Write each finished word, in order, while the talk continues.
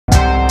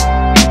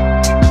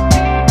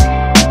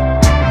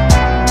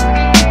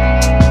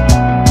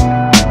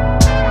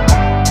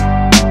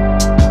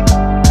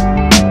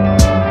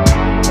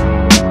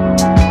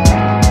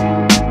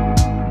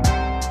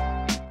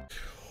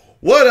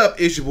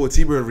It's your boy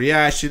T-Bird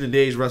Reaction.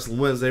 Today's Wrestling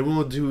Wednesday. We're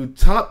going to do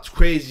top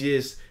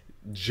craziest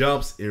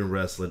jumps in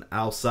wrestling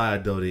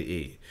outside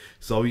WWE.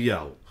 So,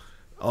 yo,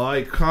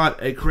 a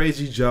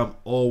crazy jump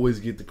always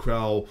get the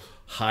crowd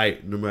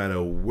hyped no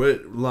matter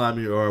what line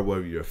you are,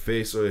 whether you're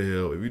face or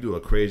heel. If you do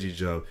a crazy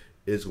jump,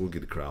 it's going to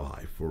get the crowd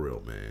hyped for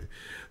real, man.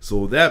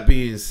 So, that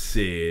being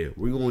said,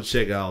 we're going to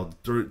check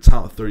out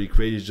top 30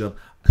 crazy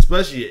jumps,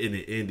 especially in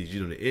the indies.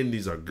 You know, the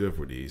indies are good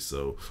for these.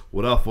 So,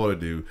 without further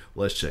ado,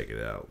 let's check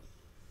it out.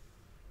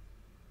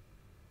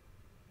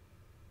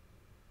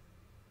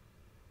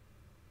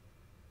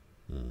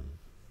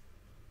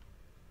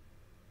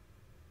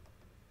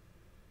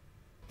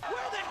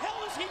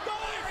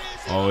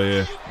 Oh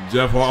yeah,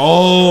 Jeff Hardy.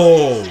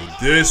 Oh,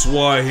 this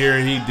one here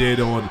he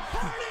did on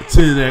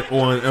Tenet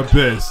on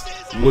Abyss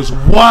was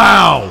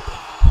wild.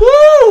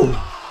 Woo!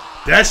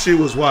 That shit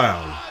was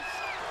wild.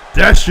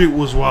 That shit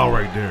was wild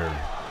right there.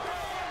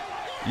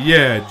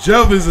 Yeah,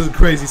 Jeff is a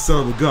crazy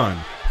son of a gun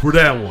for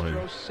that one.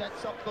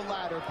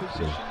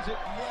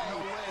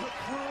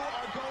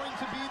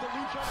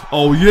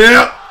 Oh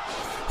yeah.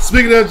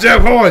 Speaking of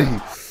Jeff Hardy,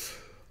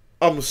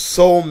 I'm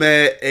so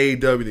mad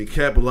AEW didn't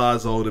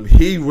capitalize on him.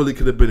 He really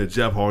could have been a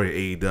Jeff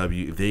Hardy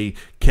AEW if they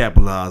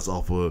capitalized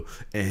off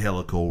of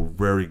Angelico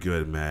very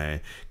good,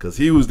 man. Because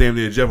he was damn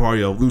near Jeff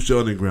Hardy of Lucha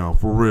Underground,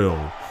 for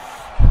real.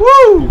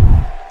 Woo!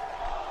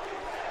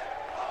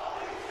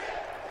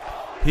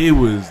 He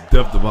was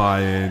Death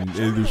Defying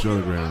in Lucha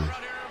Underground.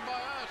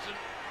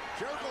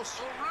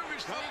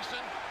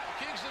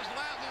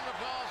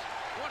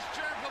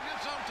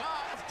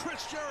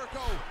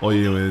 Oh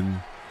yeah,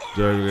 when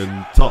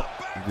Jericho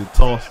get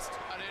tossed.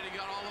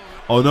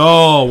 Oh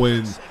no,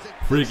 when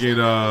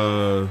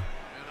freaking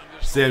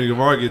Sammy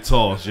Guevara get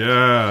tossed,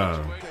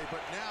 yeah.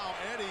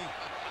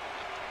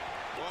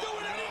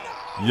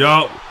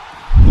 Yup.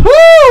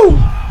 Woo!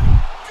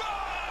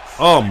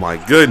 Oh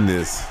my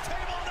goodness.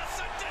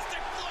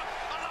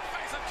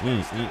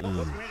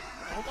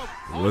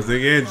 Once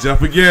again,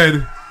 Jeff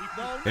again.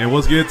 And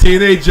once again,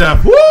 TNA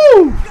Jeff.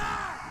 Woo!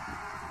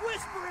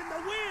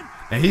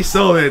 And he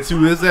sold that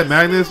too. Is that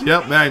Magnus?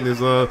 Yep, Magnus.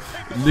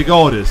 Nick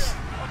Aldis.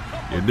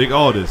 Yeah, Nick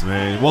Aldis,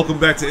 man.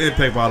 Welcome back to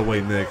Impact, by the way,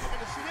 Nick.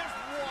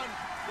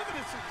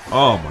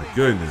 Oh my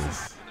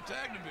goodness.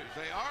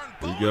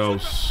 Here we go.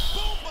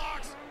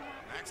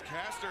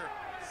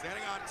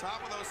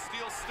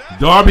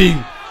 Darby,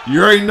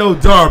 you already know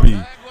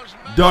Darby.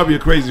 Darby a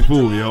crazy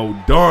fool, yo.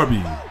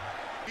 Darby.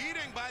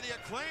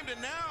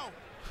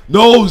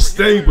 No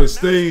Sting, but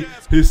Sting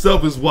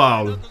himself is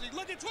wild.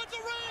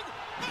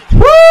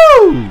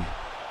 Woo!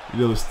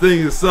 You know,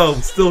 Sting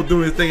himself still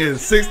doing his thing at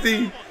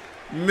 60.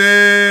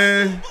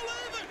 Man.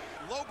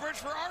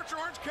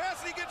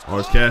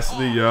 Orange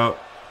Cassidy,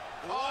 yup.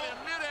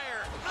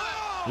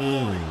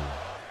 Of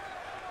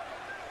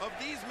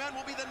these men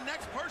will be the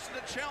next person to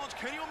challenge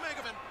Kenny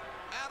Omega and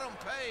Adam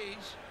Page.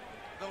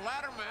 The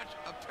ladder match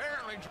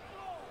apparently.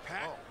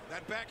 Pat,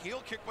 that back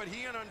heel kick, but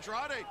he and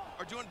Andrade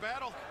are doing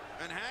battle.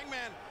 And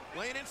Hangman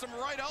laying in some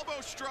right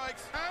elbow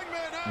strikes.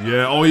 Hangman.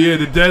 Yeah, oh yeah,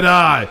 the dead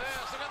eye.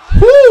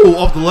 Woo!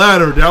 Off the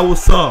ladder, that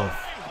was soft.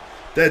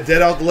 That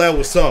dead off the ladder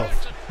was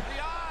soft.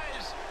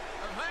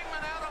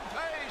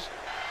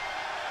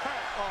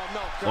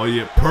 Oh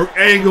yeah, Perk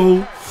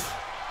Angle.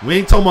 We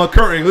ain't talking about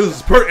Kurt Angle. This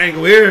is Perk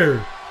Angle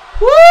here.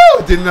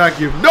 Woo! Did not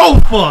give no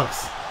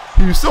fucks.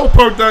 He was so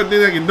perked out,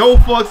 did not give no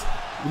fucks.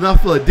 Did not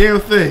feel a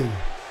damn thing.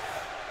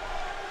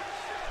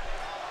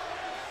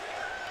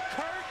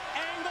 Kurt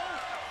Angle,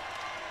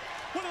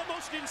 one of the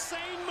most insane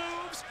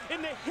moves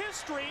in the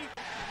history.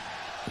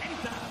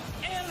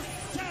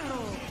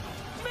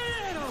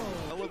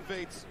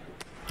 Elevates.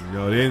 You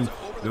know, then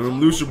them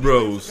Lucha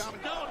Bros.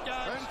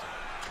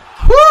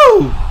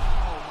 Woo!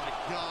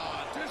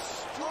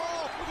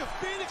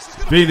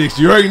 Phoenix,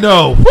 you already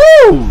know.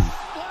 Woo!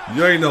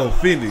 You already know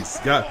Phoenix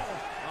got.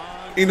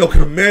 You know,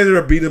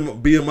 Commander beat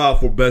him out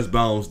for best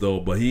balance though,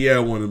 but he had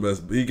one of the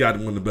best. He got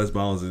one of the best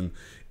balance in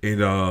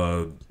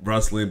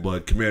wrestling,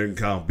 but Commander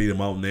can't beat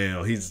him out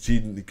now.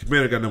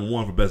 Commander got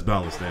 #1 for best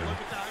balance now.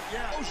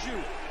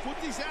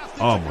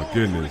 Oh my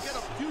goodness.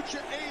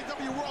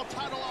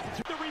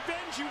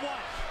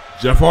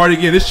 Jeff Hardy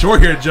again. This short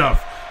hair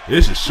Jeff.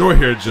 This is short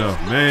hair Jeff,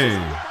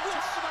 man.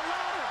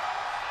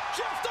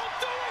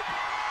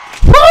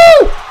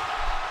 Woo!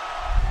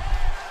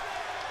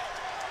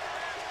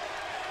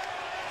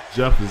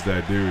 Jeff is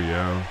that dude,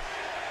 yo.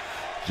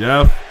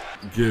 Jeff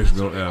gives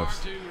no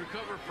F's.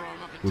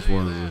 Which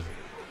one is it?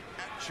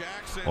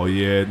 Oh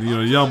yeah, you know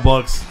the Young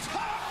Bucks.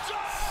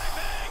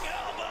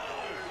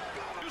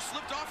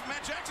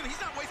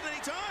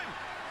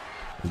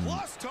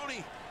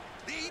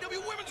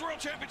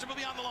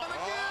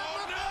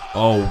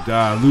 Oh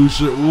God,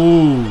 Lucha,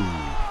 ooh.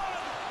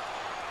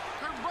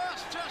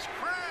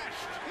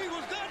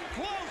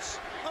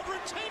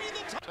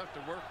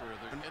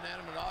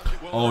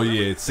 Oh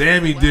yeah,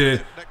 Sammy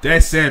did.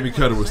 That Sammy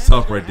cutter was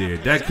tough right there.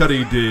 That cutter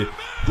he did.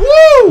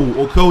 Woo!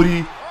 Oh,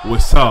 Cody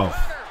was tough.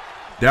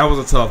 That was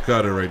a tough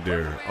cutter right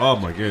there. Oh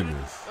my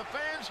goodness. The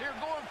fans here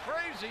going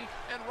crazy,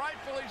 and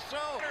rightfully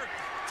so.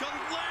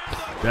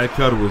 That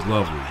cutter was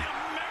lovely.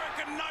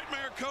 American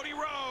Nightmare, Cody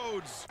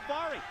Rhodes.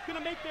 Davari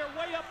gonna make their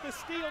way up the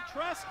steel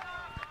truss.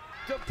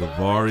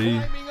 Davari,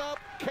 climbing up,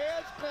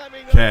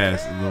 climbing up,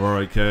 Cass, and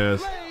Davari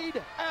Cass.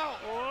 laid out.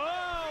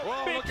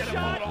 Whoa, big look at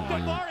shot.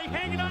 him. Davari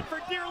hanging on for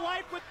dear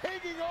life with.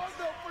 Hanging on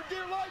though for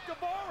dear life,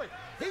 Davari.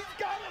 He's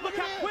got it. Look at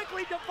how this.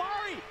 quickly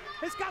Davari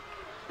has got.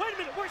 Wait a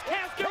minute, where's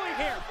Cass doing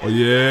here? Oh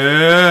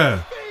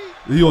yeah,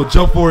 he gonna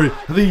jump for it.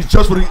 I think he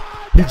jumps for it.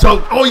 He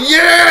jumped. Oh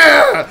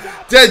yeah,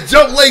 that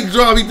jump leg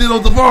drop he did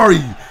on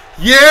Davari.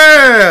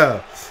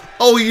 Yeah.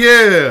 Oh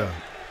yeah.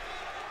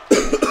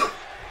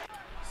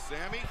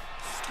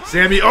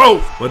 Sammy.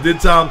 Oh, but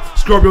this time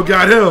Scorpio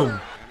got him.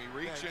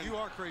 You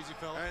are crazy,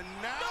 fella. And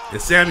now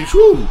And Sammy,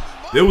 whew,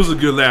 there was a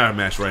good ladder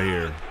match right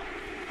here.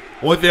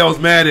 Only thing I was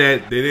mad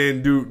at, they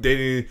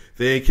didn't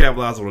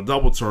capitalize on a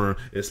double turn.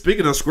 And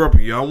speaking of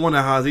Scorpio, I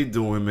wonder how's he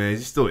doing, man.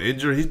 He's still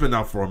injured. He's been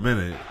out for a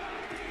minute.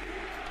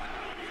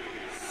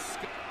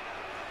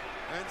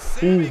 and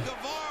Sammy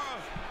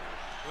Guevara.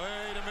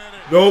 Wait a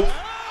minute. Nope.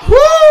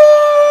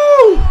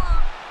 Woo!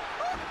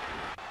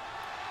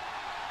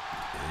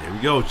 Here we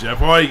go, Jeff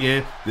Hardy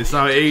again. This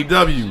time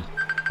AEW.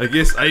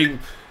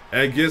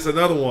 Against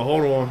another one.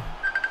 Hold on.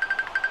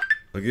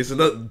 Against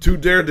another 2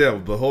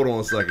 Daredevils, but hold on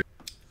a second.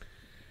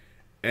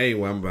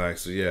 Anyway, I'm back.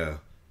 So yeah,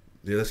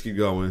 let's keep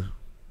going.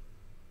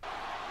 Oh,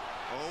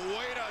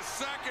 wait a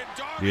second.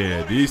 Darby Yeah,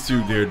 Allin these 2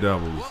 going.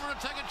 Daredevils. Woman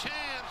to take a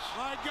chance.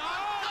 My God.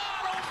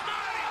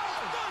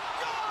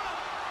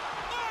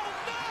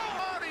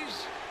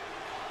 Bodies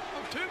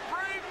of 2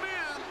 brave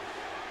men.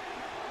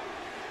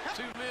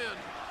 2 men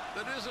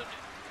that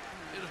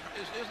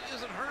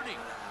isn't hurting.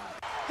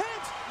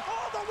 Heads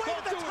all the way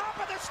to the top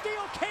of the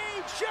steel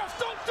cage. Jeff,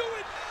 don't do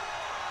it.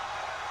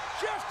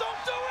 Jeff,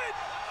 don't do it.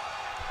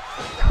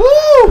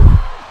 Woo!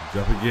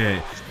 Jump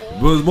again.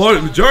 But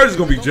the majority's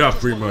gonna be Jeff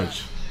pretty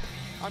much.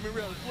 I mean,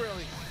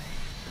 really.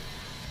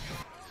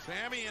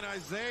 Sammy and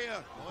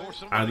Isaiah.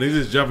 I think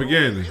this is Jeff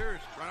again. The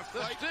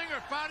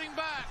Stinger fighting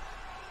back.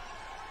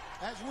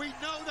 As we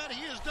know that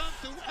he has done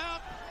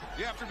throughout.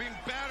 Yeah, after being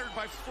battered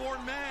by 4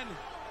 men.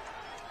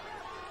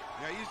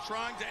 Yeah, he's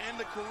trying to end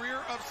the career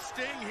of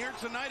Sting here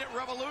tonight at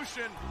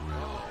Revolution.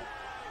 Oh,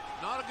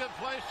 not a good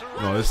place to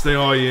rest. No, this thing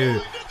all year.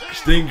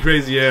 Sting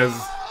crazy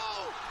ass.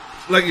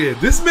 Like, yeah,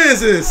 this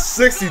man's in his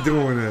 60s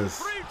doing this.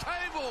 3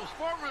 tables,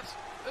 performance,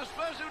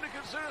 especially when you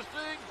consider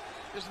Sting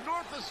is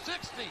north of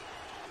 60.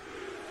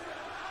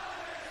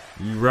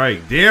 You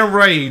right. Damn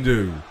right he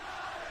do.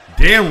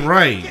 Damn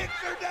right. Gets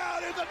her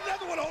down. There's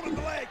another one holding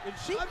the leg. And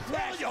she I'm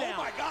telling you, down. oh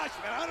my gosh,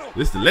 man, I don't.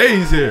 This the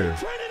ladies here.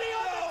 Trinity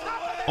on the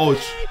top of the Oh,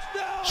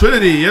 cage.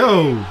 Trinity,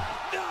 yo. No.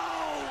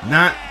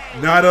 Not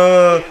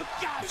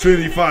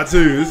Trinity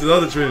Fatu. This is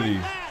other Trinity.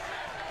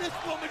 This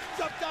woman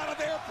jumped out of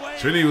airplane.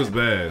 Trinity was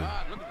bad.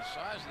 God, look at the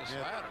size of this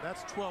ladder.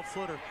 That's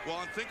 12-footer. Well,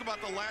 and think about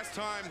the last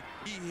time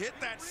he hit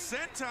that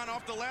senton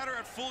off the ladder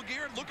at full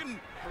gear, looking.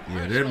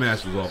 Yeah, their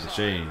match was off the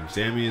chain.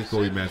 Sammy and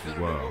Cody match was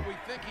wild. We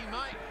think he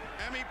might.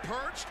 And he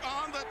perched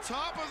on the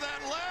top of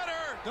that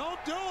ladder. Don't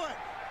do it.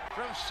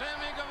 From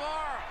Sammy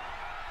Guevara.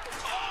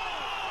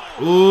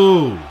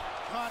 Ooh.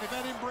 God, if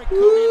that didn't break Cody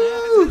in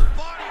half, Woo. His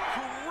body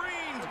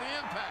careened the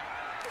impact.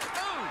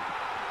 Boom.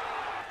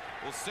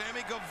 Well,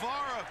 Sammy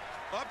Guevara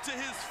up to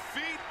his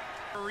feet.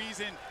 A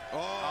reason.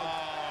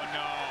 Oh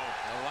no.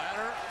 the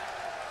ladder.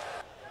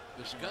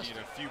 Need Disgusting.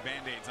 a few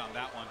band-aids on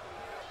that one.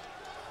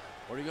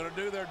 What are you gonna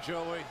do there,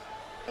 Joey?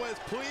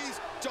 Please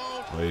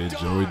don't. Oh, yeah, die.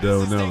 Joey This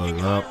Dell is now,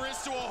 taking up.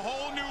 Iris to a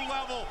whole new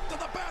level. To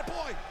the bad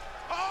boy.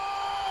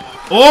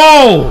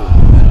 Oh!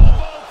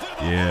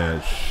 Yeah,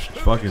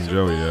 fucking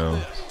Joey, yo.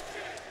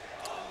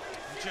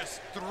 He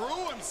just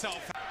threw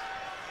himself.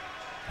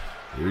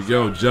 Here we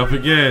go, Jeff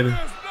again.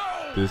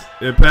 This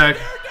impact.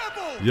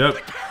 Daredevil, Yep. the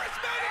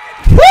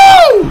charismatic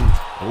Woo!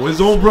 Oh, his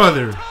own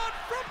brother. from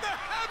the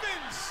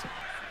heavens.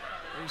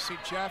 You see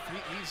Jeff,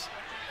 he's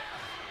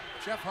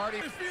Jeff Hardy.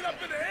 His feet up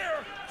in the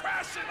air,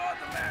 crashing on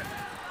the mat.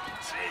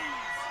 Jeez.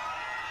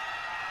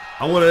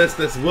 I wonder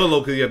that's Willow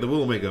because he got the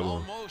Willow makeup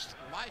on. Almost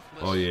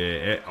lifeless. Oh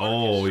yeah.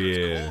 Oh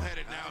yeah.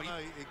 Bullheaded now.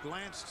 He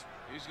glanced.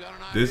 He's got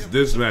an idea.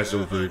 This match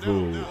was pretty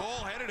cool.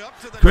 Bullheaded up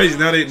to the Crazy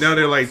now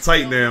they're like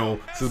tight now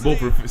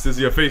since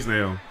your face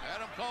now.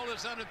 Adam Cole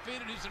is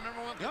undefeated. He's the #1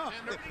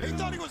 contender. He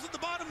thought he was at the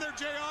bottom there,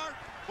 JR.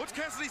 What's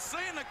Cassidy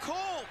saying to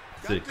Cole?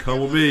 Said,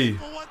 come with me.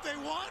 For what they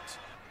want.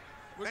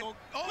 We're And- gonna,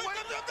 oh,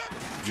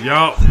 wait.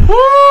 Yup.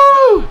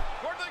 Woo!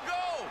 Where'd they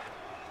go?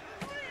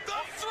 The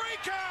 3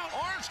 count.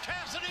 Orange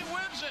Cassidy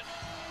wins it.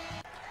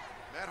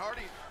 Matt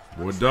Hardy.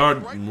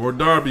 More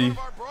Darby. Of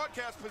our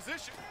broadcast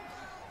position.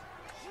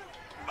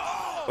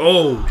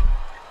 Oh.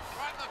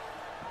 Right the,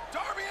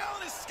 Darby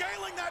Allin is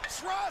scaling that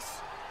truss.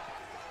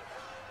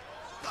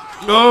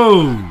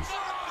 No.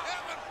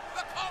 Heaven,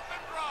 the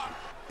coffin drop.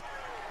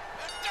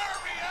 And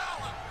Darby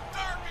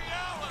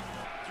Allin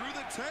through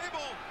the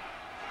table.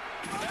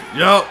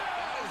 Yup.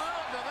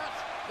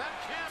 That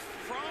can't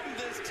from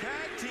this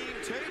tag team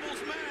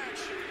tables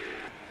match.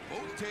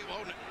 Both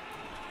table.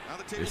 Now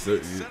the tables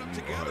get set up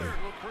together.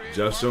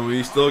 Just showing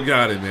he still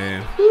got it,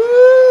 man.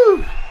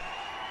 Woo!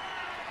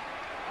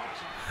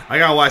 I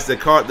gotta watch the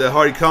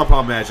Hardy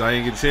Compound match. I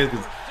didn't get a chance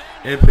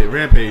because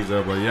Rampage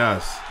there, but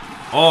yes.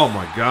 Oh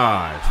my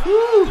God.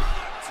 Woo.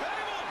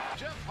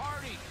 Jeff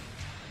Hardy,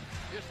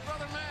 his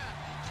brother Matt,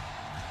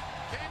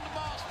 came to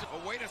Boston.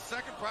 Oh, wait a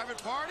second,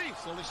 Private Party.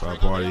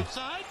 Private Party.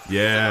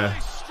 Yeah.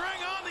 String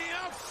on the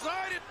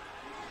outside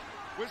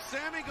with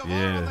Sammy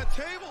Guevara on the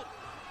table.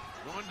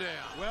 Going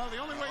down. Well, the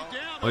only way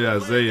down. Oh yeah,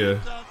 Isaiah.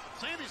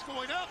 Sammy's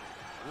going up.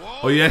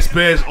 Oh yeah,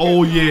 Spanish.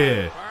 Oh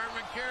yeah.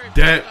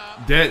 That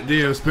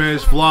damn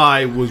Spanish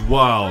Fly was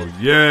wild.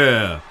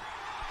 Yeah.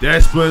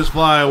 That Spanish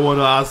Fly on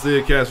the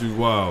Isaiah Cash was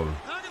wild.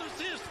 Not going to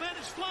see a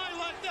Spanish Fly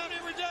like that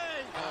every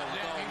day.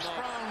 He's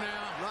strong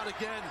now. Not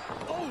again.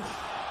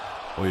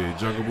 Oh yeah,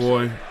 Jungle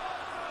Boy.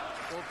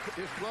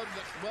 His blood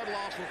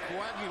loss will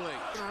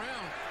coagulate.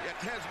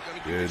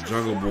 Yeah,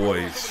 Jungle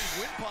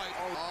Boys.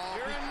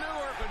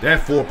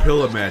 That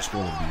 4-pillar match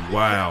gonna be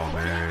wild,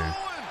 man.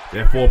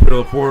 That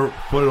 4-pillar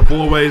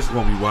four ways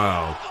gonna be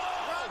wild.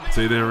 I'll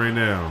tell you that right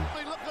now.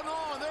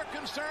 They're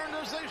concerned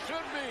as they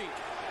should be.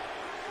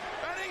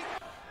 Ready?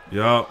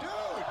 Yup.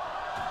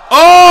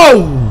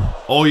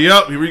 Oh! Oh,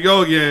 yep. Here we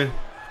go again.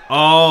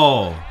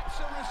 Oh.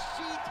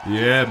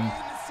 Yeah.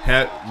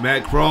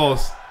 Matt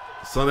Cross.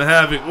 Son of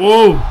Havoc.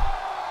 Whoa.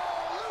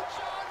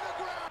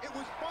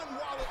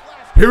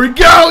 Here we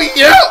go.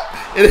 Yep.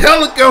 And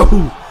hell it go.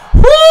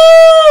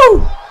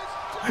 Woo!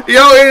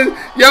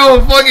 Yo,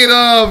 fucking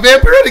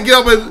Vampire to get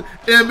up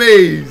in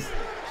amaze.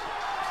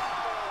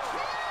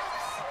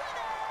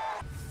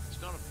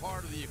 It's not a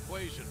part of the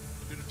equation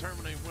to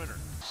determine a winner.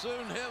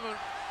 Soon heaven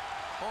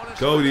on his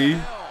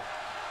Cody.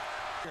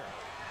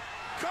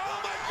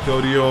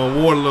 Cody on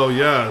Wardlow,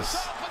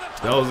 yes.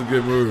 That was a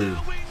good move.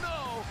 We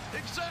know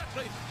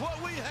exactly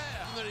what we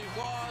have that he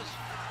was.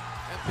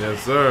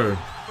 Yes, sir.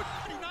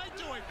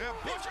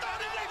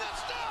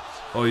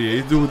 Oh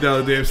yeah, he's doing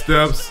down the damn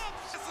steps.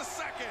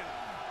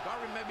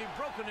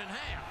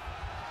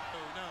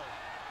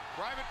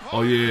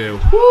 Oh yeah,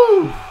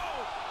 woo!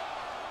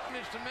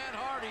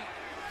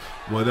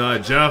 Well,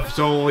 Jeff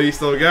showing he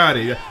still got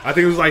it. I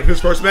think it was like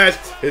his first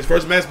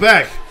match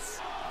back.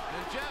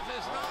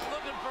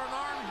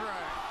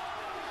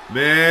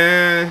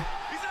 Man,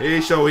 he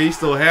showed he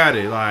still had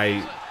it.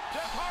 Like,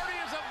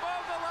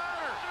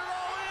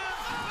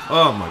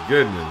 oh my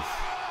goodness.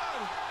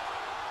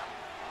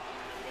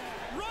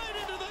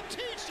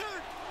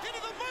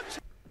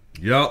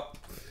 Yup.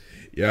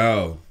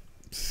 Yo.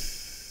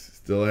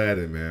 Still had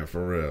it, man,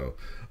 for real.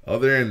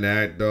 Other than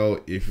that,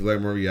 though, if you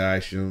like my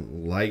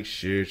reaction, like,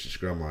 share,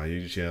 subscribe to my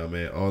YouTube channel,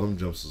 man. All them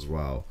jumps as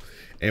well.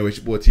 Anyway, it's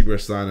your boy T-Bear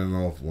signing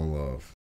off. One love.